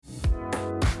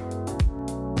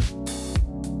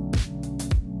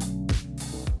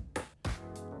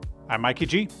I'm Mikey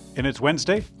G, and it's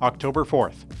Wednesday, October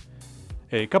 4th.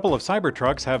 A couple of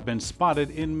Cybertrucks have been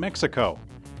spotted in Mexico.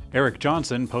 Eric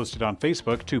Johnson posted on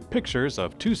Facebook 2 pictures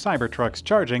of 2 Cybertrucks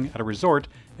charging at a resort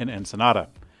in Ensenada.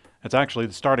 It's actually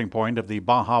the starting point of the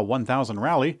Baja 1000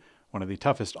 rally, one of the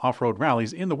toughest off-road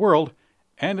rallies in the world,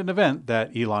 and an event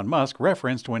that Elon Musk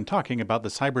referenced when talking about the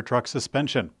Cybertruck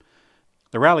suspension.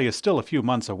 The rally is still a few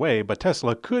months away, but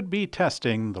Tesla could be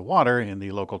testing the water in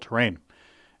the local terrain.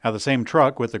 Now, the same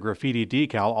truck with the graffiti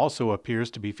decal also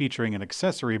appears to be featuring an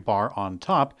accessory bar on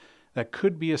top that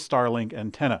could be a Starlink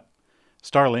antenna.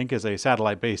 Starlink is a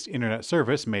satellite-based internet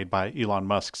service made by Elon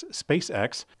Musk's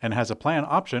SpaceX and has a plan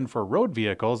option for road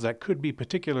vehicles that could be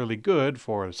particularly good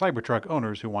for Cybertruck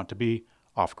owners who want to be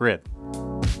off-grid.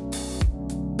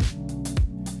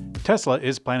 Tesla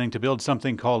is planning to build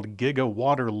something called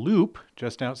Gigawatt Loop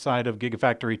just outside of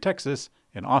Gigafactory, Texas,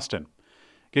 in Austin.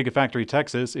 Gigafactory,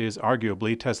 Texas is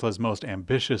arguably Tesla's most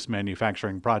ambitious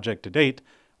manufacturing project to date,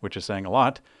 which is saying a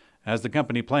lot, as the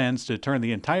company plans to turn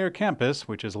the entire campus,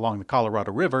 which is along the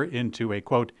Colorado River, into a,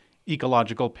 quote,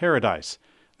 ecological paradise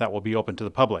that will be open to the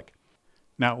public.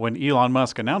 Now, when Elon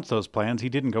Musk announced those plans, he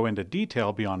didn't go into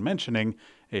detail beyond mentioning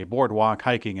a boardwalk,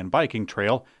 hiking, and biking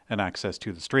trail and access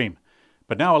to the stream.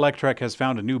 But now Electrek has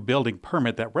found a new building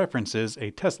permit that references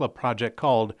a Tesla project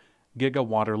called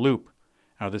Gigawatt Loop.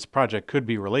 Now, this project could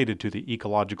be related to the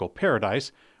ecological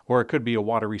paradise, or it could be a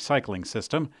water recycling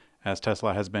system, as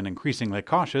Tesla has been increasingly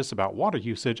cautious about water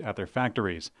usage at their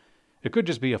factories. It could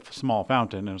just be a small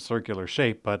fountain in a circular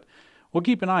shape, but we'll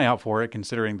keep an eye out for it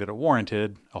considering that it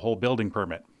warranted a whole building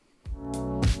permit.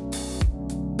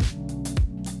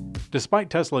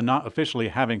 Despite Tesla not officially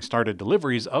having started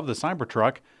deliveries of the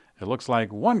Cybertruck, it looks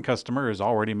like one customer is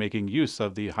already making use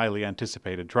of the highly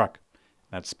anticipated truck.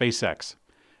 That's SpaceX.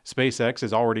 SpaceX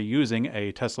is already using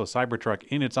a Tesla Cybertruck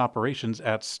in its operations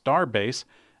at Starbase,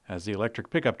 as the electric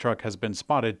pickup truck has been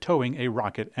spotted towing a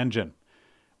rocket engine.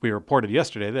 We reported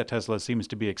yesterday that Tesla seems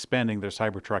to be expanding their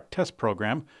Cybertruck test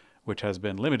program, which has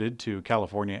been limited to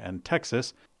California and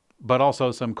Texas, but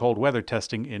also some cold weather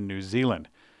testing in New Zealand.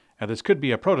 Now, this could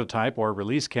be a prototype or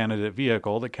release candidate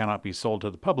vehicle that cannot be sold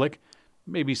to the public.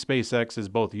 Maybe SpaceX is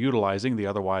both utilizing the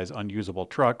otherwise unusable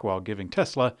truck while giving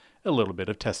Tesla a little bit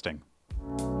of testing.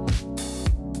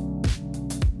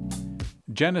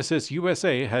 Genesis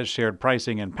USA has shared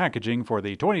pricing and packaging for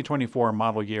the 2024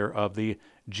 model year of the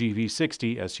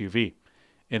GV60 SUV.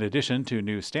 In addition to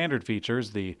new standard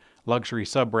features, the luxury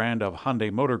sub-brand of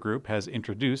Hyundai Motor Group has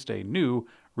introduced a new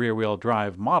rear-wheel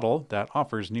drive model that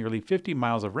offers nearly 50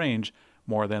 miles of range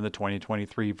more than the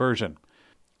 2023 version.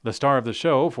 The star of the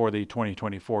show for the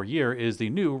 2024 year is the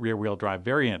new rear-wheel drive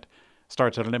variant.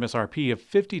 Starts at an MSRP of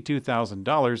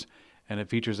 $52,000, and it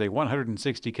features a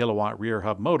 160-kilowatt rear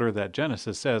hub motor that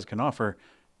Genesis says can offer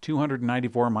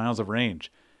 294 miles of range.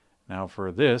 Now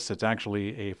for this, it's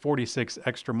actually a 46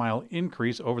 extra mile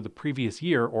increase over the previous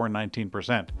year, or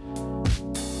 19%.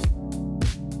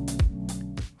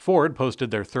 Ford posted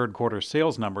their third quarter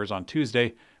sales numbers on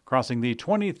Tuesday, crossing the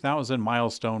 20,000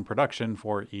 milestone production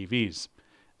for EVs.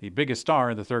 The biggest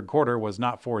star in the third quarter was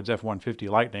not Ford's F-150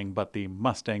 Lightning, but the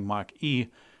Mustang Mach-E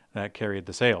that carried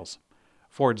the sales.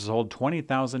 Ford sold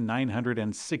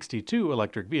 20,962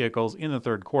 electric vehicles in the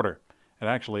third quarter. It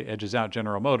actually edges out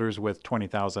General Motors with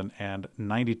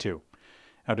 20,092.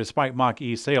 Now, despite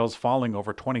Mach-E sales falling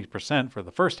over 20% for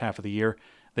the first half of the year,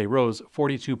 they rose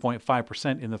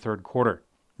 42.5% in the third quarter,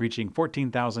 reaching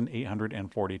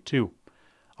 14,842.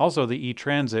 Also, the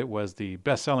E-Transit was the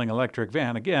best-selling electric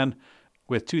van again,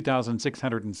 with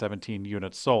 2,617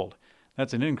 units sold.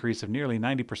 That's an increase of nearly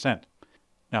 90%.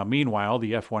 Now, meanwhile,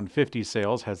 the F-150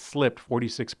 sales has slipped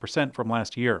 46% from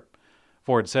last year.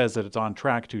 Ford says that it's on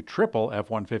track to triple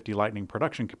F-150 Lightning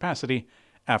production capacity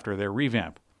after their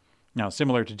revamp. Now,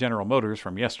 similar to General Motors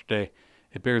from yesterday,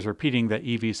 it bears repeating that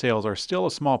EV sales are still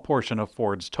a small portion of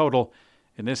Ford's total,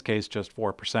 in this case just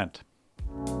 4%.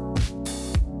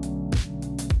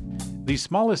 The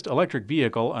smallest electric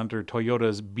vehicle under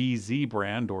Toyota's BZ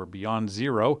brand, or Beyond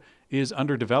Zero, is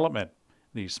under development.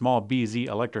 The small BZ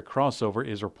electric crossover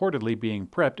is reportedly being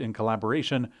prepped in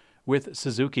collaboration with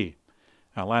Suzuki.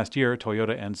 Now, last year,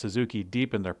 Toyota and Suzuki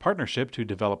deepened their partnership to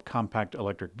develop compact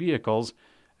electric vehicles,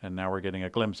 and now we're getting a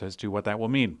glimpse as to what that will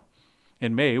mean.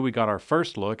 In May, we got our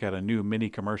first look at a new mini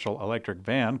commercial electric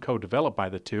van co-developed by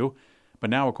the two, but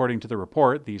now, according to the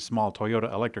report, the small Toyota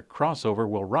electric crossover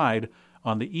will ride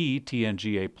on the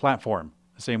eTNGA platform,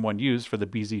 the same one used for the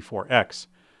BZ4X.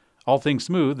 All things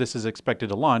smooth, this is expected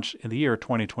to launch in the year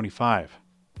 2025.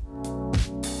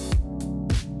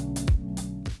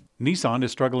 Nissan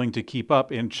is struggling to keep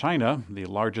up in China, the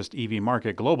largest EV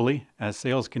market globally, as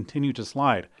sales continue to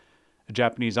slide. The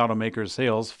Japanese automaker's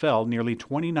sales fell nearly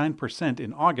 29%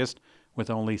 in August, with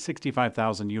only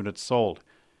 65,000 units sold.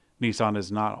 Nissan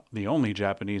is not the only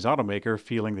Japanese automaker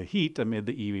feeling the heat amid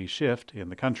the EV shift in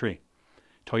the country.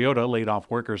 Toyota laid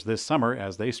off workers this summer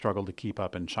as they struggled to keep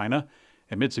up in China,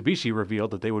 and Mitsubishi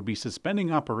revealed that they would be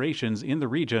suspending operations in the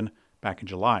region back in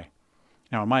July.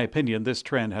 Now, in my opinion, this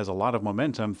trend has a lot of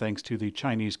momentum thanks to the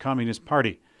Chinese Communist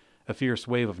Party. A fierce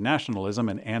wave of nationalism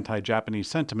and anti-Japanese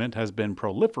sentiment has been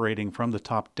proliferating from the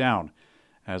top down,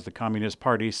 as the Communist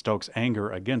Party stokes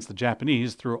anger against the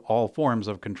Japanese through all forms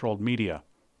of controlled media.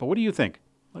 But what do you think?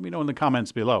 Let me know in the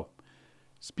comments below.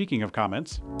 Speaking of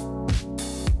comments,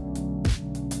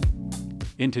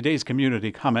 in today's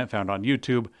community comment found on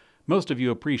YouTube, most of you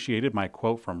appreciated my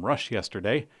quote from Rush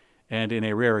yesterday, and in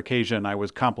a rare occasion I was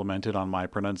complimented on my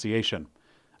pronunciation.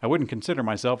 I wouldn't consider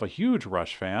myself a huge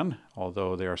Rush fan,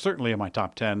 although they are certainly in my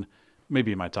top 10,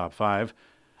 maybe my top 5.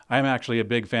 I am actually a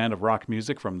big fan of rock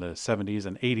music from the 70s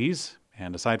and 80s,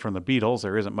 and aside from the Beatles,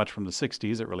 there isn't much from the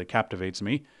 60s that really captivates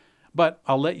me. But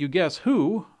I'll let you guess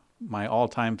who my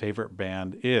all-time favorite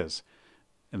band is.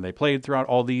 And they played throughout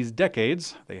all these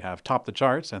decades. They have topped the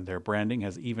charts, and their branding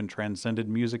has even transcended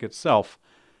music itself.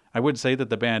 I would say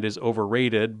that the band is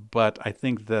overrated, but I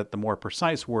think that the more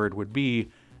precise word would be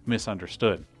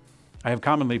misunderstood. I have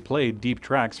commonly played deep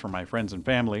tracks for my friends and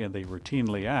family, and they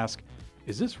routinely ask,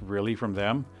 "Is this really from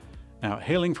them?" Now,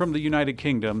 hailing from the United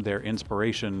Kingdom, their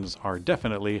inspirations are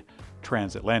definitely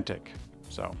transatlantic.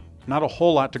 So, not a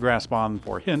whole lot to grasp on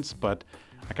for hints, but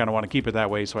I kind of want to keep it that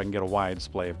way so I can get a wide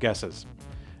display of guesses.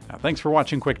 Now, thanks for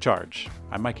watching Quick Charge.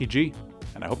 I'm Mikey G,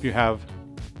 and I hope you have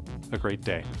a great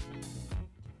day.